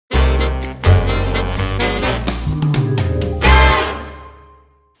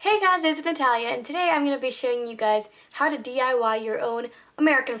guys, it's Natalia, and today I'm going to be showing you guys how to DIY your own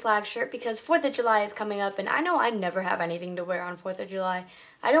American flag shirt because 4th of July is coming up, and I know I never have anything to wear on 4th of July.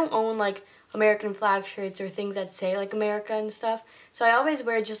 I don't own like American flag shirts or things that say like America and stuff, so I always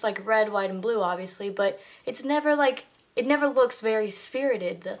wear just like red, white, and blue obviously, but it's never like, it never looks very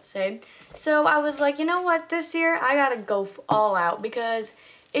spirited, let's say. So I was like, you know what, this year I gotta go all out because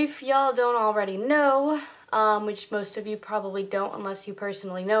if y'all don't already know, which most of you probably don't unless you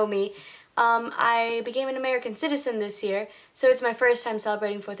personally know me, I became an American citizen this year, so it's my first time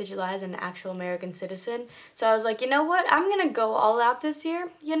celebrating 4th of July as an actual American citizen. So I was like, you know what, I'm gonna go all out this year,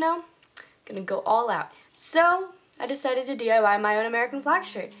 you know? Gonna go all out. So I decided to DIY my own American flag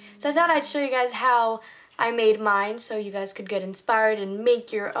shirt. So I thought I'd show you guys how I made mine so you guys could get inspired and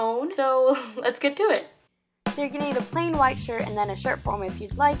make your own. So let's get to it. So you're gonna need a plain white shirt and then a shirt form if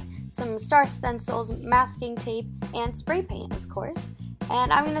you'd like, some star stencils, masking tape, and spray paint, of course.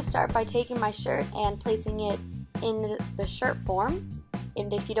 And I'm going to start by taking my shirt and placing it in the shirt form.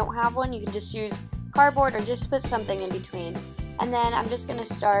 And if you don't have one, you can just use cardboard or just put something in between. And then I'm just going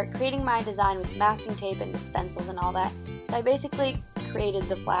to start creating my design with masking tape and the stencils and all that. So I basically created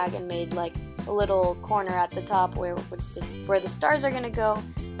the flag and made like a little corner at the top where the stars are going to go.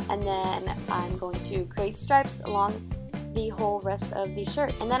 And then I'm going to create stripes along the whole rest of the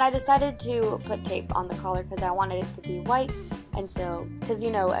shirt. And then I decided to put tape on the collar because I wanted it to be white, and so, because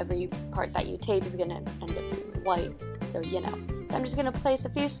you know every part that you tape is going to end up being white, so you know. So I'm just going to place a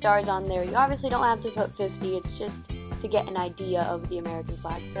few stars on there. You obviously don't have to put 50, it's just to get an idea of the American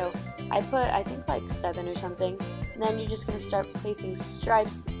flag. So I put, I think like 7 or something, and then you're just going to start placing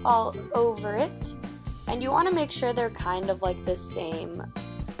stripes all over it, and you want to make sure they're kind of like the same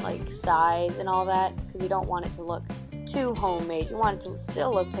like size and all that, because you don't want it to look too homemade. You want it to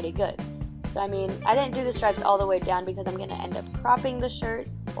still look pretty good. So I mean, I didn't do the stripes all the way down because I'm going to end up cropping the shirt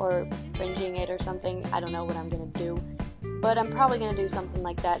or fringing it or something. I don't know what I'm going to do, but I'm probably going to do something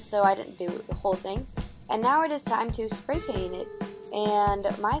like that, so I didn't do the whole thing. And now it is time to spray paint it. And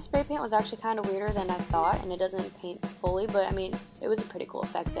my spray paint was actually kind of weirder than I thought, and it doesn't paint fully, but I mean, it was a pretty cool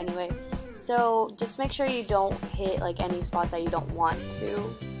effect anyway. So just make sure you don't hit like any spots that you don't want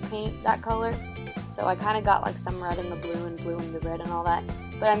to paint that color. So I kind of got like some red in the blue and blue in the red and all that.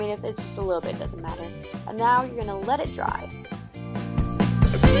 But I mean, if it's just a little bit, it doesn't matter. And now you're going to let it dry.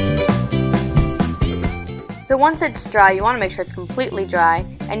 So once it's dry, you want to make sure it's completely dry.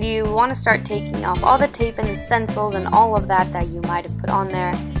 And you want to start taking off all the tape and the stencils and all of that you might have put on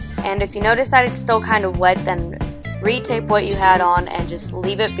there. And if you notice that it's still kind of wet, then re-tape what you had on and just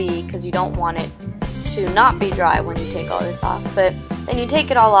leave it be, because you don't want it to not be dry when you take all this off. But then you take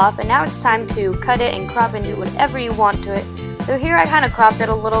it all off, and now it's time to cut it and crop and do whatever you want to it. So here I kind of cropped it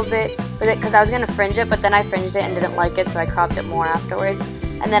a little bit because I was going to fringe it, but then I fringed it and didn't like it, so I cropped it more afterwards.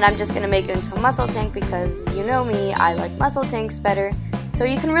 And then I'm just going to make it into a muscle tank because you know me, I like muscle tanks better. So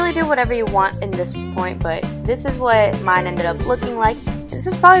you can really do whatever you want in this point, but this is what mine ended up looking like. This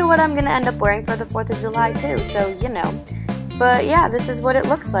is probably what I'm going to end up wearing for the 4th of July too, so you know. But yeah, this is what it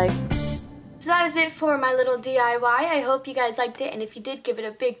looks like. So that is it for my little DIY. I hope you guys liked it, and if you did, give it a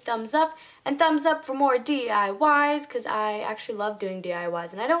big thumbs up, and thumbs up for more DIYs, because I actually love doing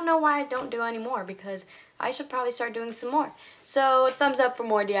DIYs, and I don't know why I don't do any more, because I should probably start doing some more. So thumbs up for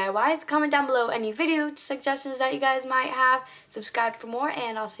more DIYs, comment down below any video suggestions that you guys might have, subscribe for more,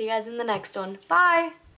 and I'll see you guys in the next one. Bye!